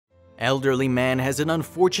Elderly man has an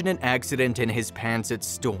unfortunate accident in his pants at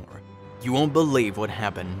store. You won't believe what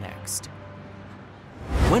happened next.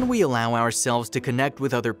 When we allow ourselves to connect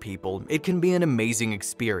with other people, it can be an amazing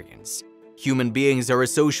experience. Human beings are a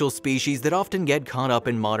social species that often get caught up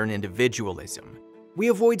in modern individualism. We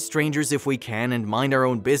avoid strangers if we can and mind our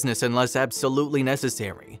own business unless absolutely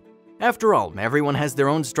necessary. After all, everyone has their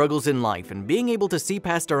own struggles in life, and being able to see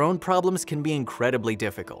past our own problems can be incredibly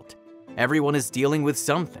difficult. Everyone is dealing with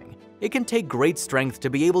something. It can take great strength to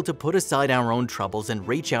be able to put aside our own troubles and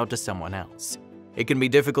reach out to someone else. It can be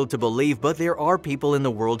difficult to believe, but there are people in the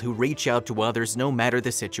world who reach out to others no matter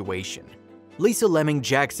the situation. Lisa Lemming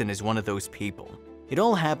Jackson is one of those people. It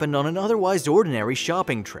all happened on an otherwise ordinary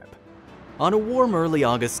shopping trip. On a warm early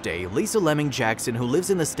August day, Lisa Lemming Jackson, who lives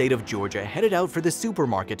in the state of Georgia, headed out for the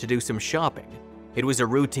supermarket to do some shopping. It was a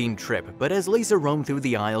routine trip, but as Lisa roamed through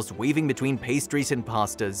the aisles, weaving between pastries and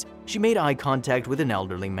pastas, she made eye contact with an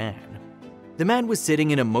elderly man. The man was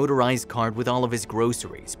sitting in a motorized cart with all of his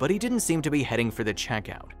groceries, but he didn't seem to be heading for the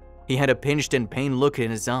checkout. He had a pinched and pained look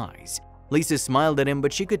in his eyes. Lisa smiled at him,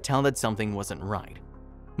 but she could tell that something wasn't right.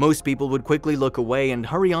 Most people would quickly look away and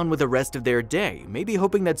hurry on with the rest of their day, maybe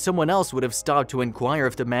hoping that someone else would have stopped to inquire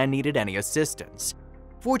if the man needed any assistance.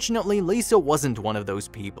 Fortunately, Lisa wasn't one of those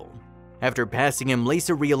people. After passing him,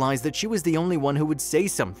 Lisa realized that she was the only one who would say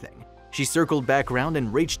something. She circled back around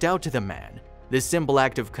and reached out to the man. This simple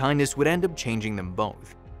act of kindness would end up changing them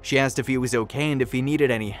both. She asked if he was okay and if he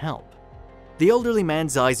needed any help. The elderly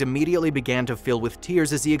man's eyes immediately began to fill with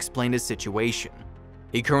tears as he explained his situation.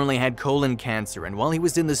 He currently had colon cancer, and while he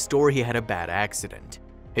was in the store, he had a bad accident.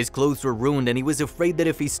 His clothes were ruined, and he was afraid that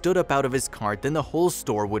if he stood up out of his cart, then the whole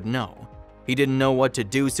store would know. He didn't know what to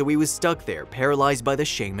do, so he was stuck there, paralyzed by the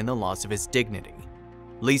shame and the loss of his dignity.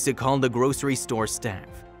 Lisa called the grocery store staff.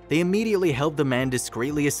 They immediately helped the man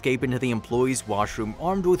discreetly escape into the employee's washroom,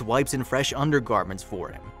 armed with wipes and fresh undergarments for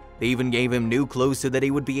him. They even gave him new clothes so that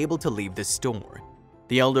he would be able to leave the store.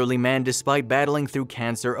 The elderly man, despite battling through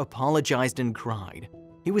cancer, apologized and cried.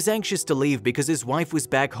 He was anxious to leave because his wife was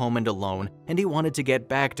back home and alone, and he wanted to get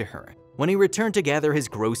back to her. When he returned to gather his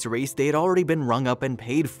groceries, they had already been rung up and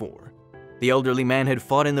paid for. The elderly man had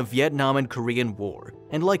fought in the Vietnam and Korean War,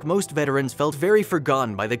 and like most veterans, felt very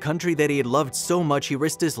forgotten by the country that he had loved so much he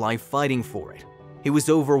risked his life fighting for it. He was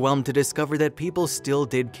overwhelmed to discover that people still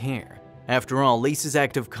did care. After all, Lisa's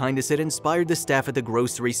act of kindness had inspired the staff at the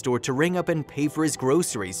grocery store to ring up and pay for his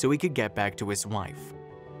groceries so he could get back to his wife.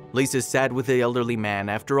 Lisa sat with the elderly man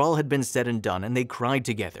after all had been said and done, and they cried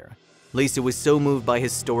together. Lisa was so moved by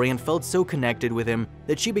his story and felt so connected with him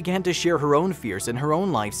that she began to share her own fears and her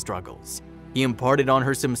own life struggles. He imparted on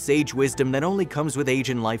her some sage wisdom that only comes with age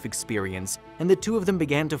and life experience, and the two of them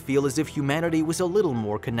began to feel as if humanity was a little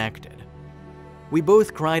more connected. We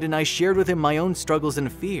both cried, and I shared with him my own struggles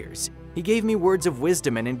and fears. He gave me words of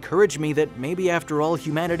wisdom and encouraged me that maybe after all,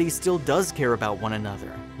 humanity still does care about one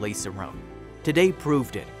another, Lisa wrote. Today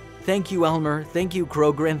proved it. Thank you, Elmer, thank you,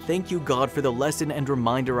 Kroger, and thank you, God, for the lesson and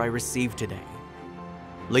reminder I received today.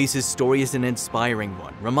 Lisa's story is an inspiring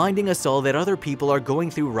one, reminding us all that other people are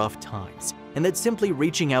going through rough times, and that simply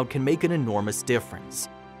reaching out can make an enormous difference.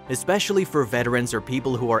 Especially for veterans or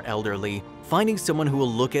people who are elderly, finding someone who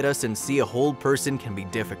will look at us and see a whole person can be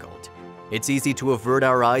difficult. It's easy to avert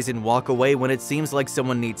our eyes and walk away when it seems like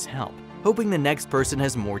someone needs help, hoping the next person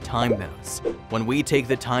has more time than us. When we take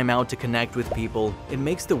the time out to connect with people, it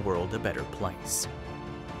makes the world a better place.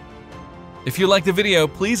 If you liked the video,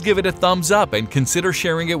 please give it a thumbs up and consider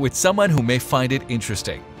sharing it with someone who may find it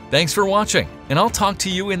interesting. Thanks for watching, and I'll talk to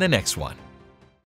you in the next one.